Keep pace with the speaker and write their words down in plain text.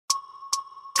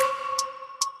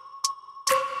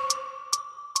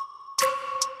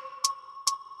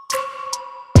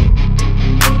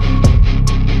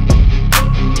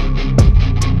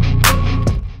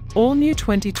new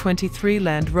 2023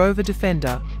 Land Rover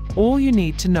Defender, all you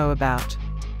need to know about.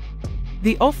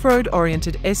 The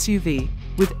off-road-oriented SUV,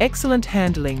 with excellent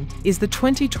handling, is the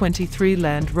 2023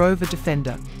 Land Rover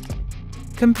Defender.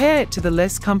 Compare it to the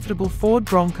less comfortable Ford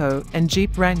Bronco and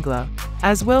Jeep Wrangler,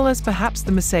 as well as perhaps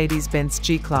the Mercedes-Benz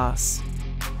G-Class.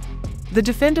 The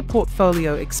Defender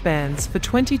portfolio expands for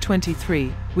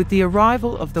 2023 with the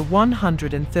arrival of the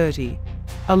 130,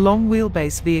 a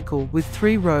long-wheelbase vehicle with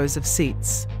 3 rows of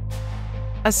seats.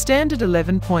 A standard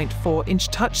 11.4-inch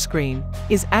touchscreen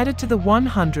is added to the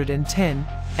 110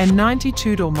 and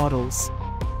 92-door models,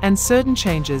 and certain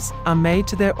changes are made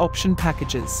to their option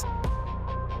packages.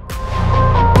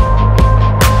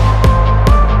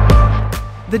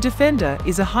 The Defender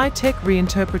is a high-tech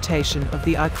reinterpretation of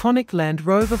the iconic Land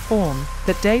Rover form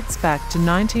that dates back to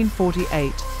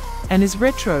 1948 and is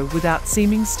retro without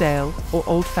seeming stale or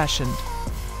old-fashioned.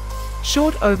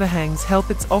 Short overhangs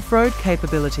help its off-road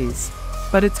capabilities,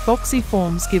 but its boxy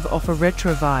forms give off a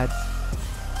retro vibe.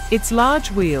 Its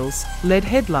large wheels, LED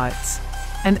headlights,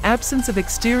 and absence of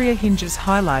exterior hinges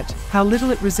highlight how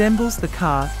little it resembles the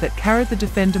car that carried the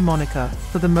Defender moniker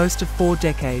for the most of 4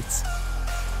 decades.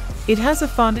 It has a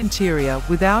fun interior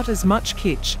without as much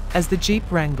kitsch as the Jeep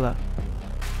Wrangler.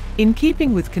 In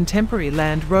keeping with contemporary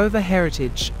Land Rover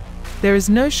heritage, there is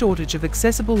no shortage of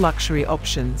accessible luxury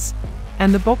options,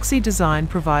 and the boxy design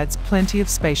provides plenty of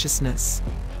spaciousness.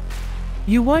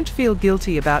 You won't feel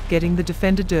guilty about getting the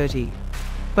Defender dirty,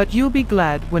 but you'll be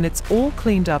glad when it's all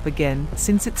cleaned up again,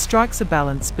 since it strikes a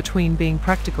balance between being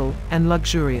practical and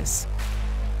luxurious.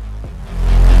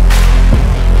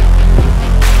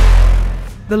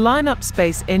 The lineup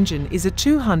space engine is a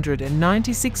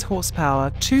 296 horsepower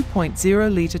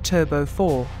 2.0-litre turbo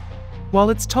 4,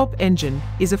 while its top engine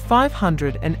is a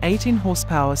 518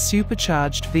 horsepower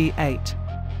supercharged V-8.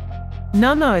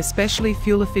 None are especially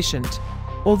fuel efficient,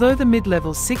 although the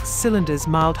mid-level 6-cylinder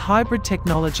mild hybrid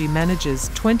technology manages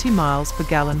 20 miles per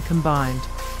gallon combined.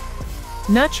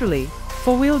 Naturally,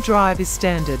 4-wheel drive is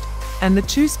standard, and the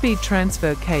 2-speed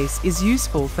transfer case is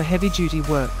useful for heavy-duty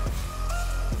work.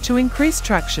 To increase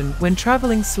traction when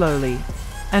traveling slowly,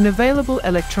 an available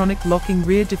electronic locking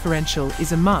rear differential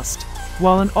is a must,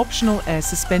 while an optional air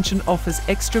suspension offers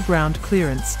extra ground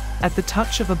clearance at the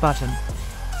touch of a button.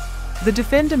 The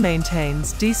Defender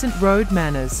maintains decent road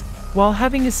manners while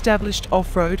having established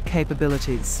off-road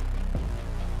capabilities.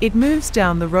 It moves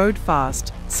down the road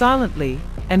fast, silently,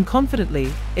 and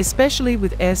confidently, especially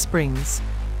with air springs,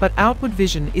 but outward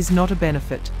vision is not a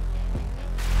benefit.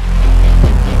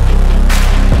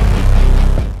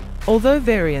 Although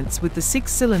variants with the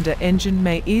 6-cylinder engine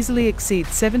may easily exceed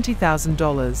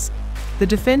 $70,000, the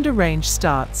Defender range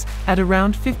starts at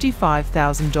around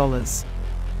 $55,000.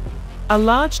 A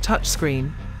large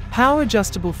touchscreen,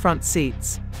 power-adjustable front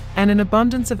seats, and an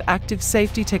abundance of active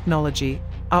safety technology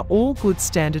are all good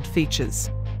standard features.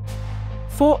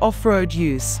 For off-road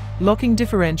use, locking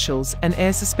differentials and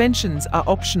air suspensions are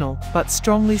optional but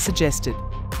strongly suggested.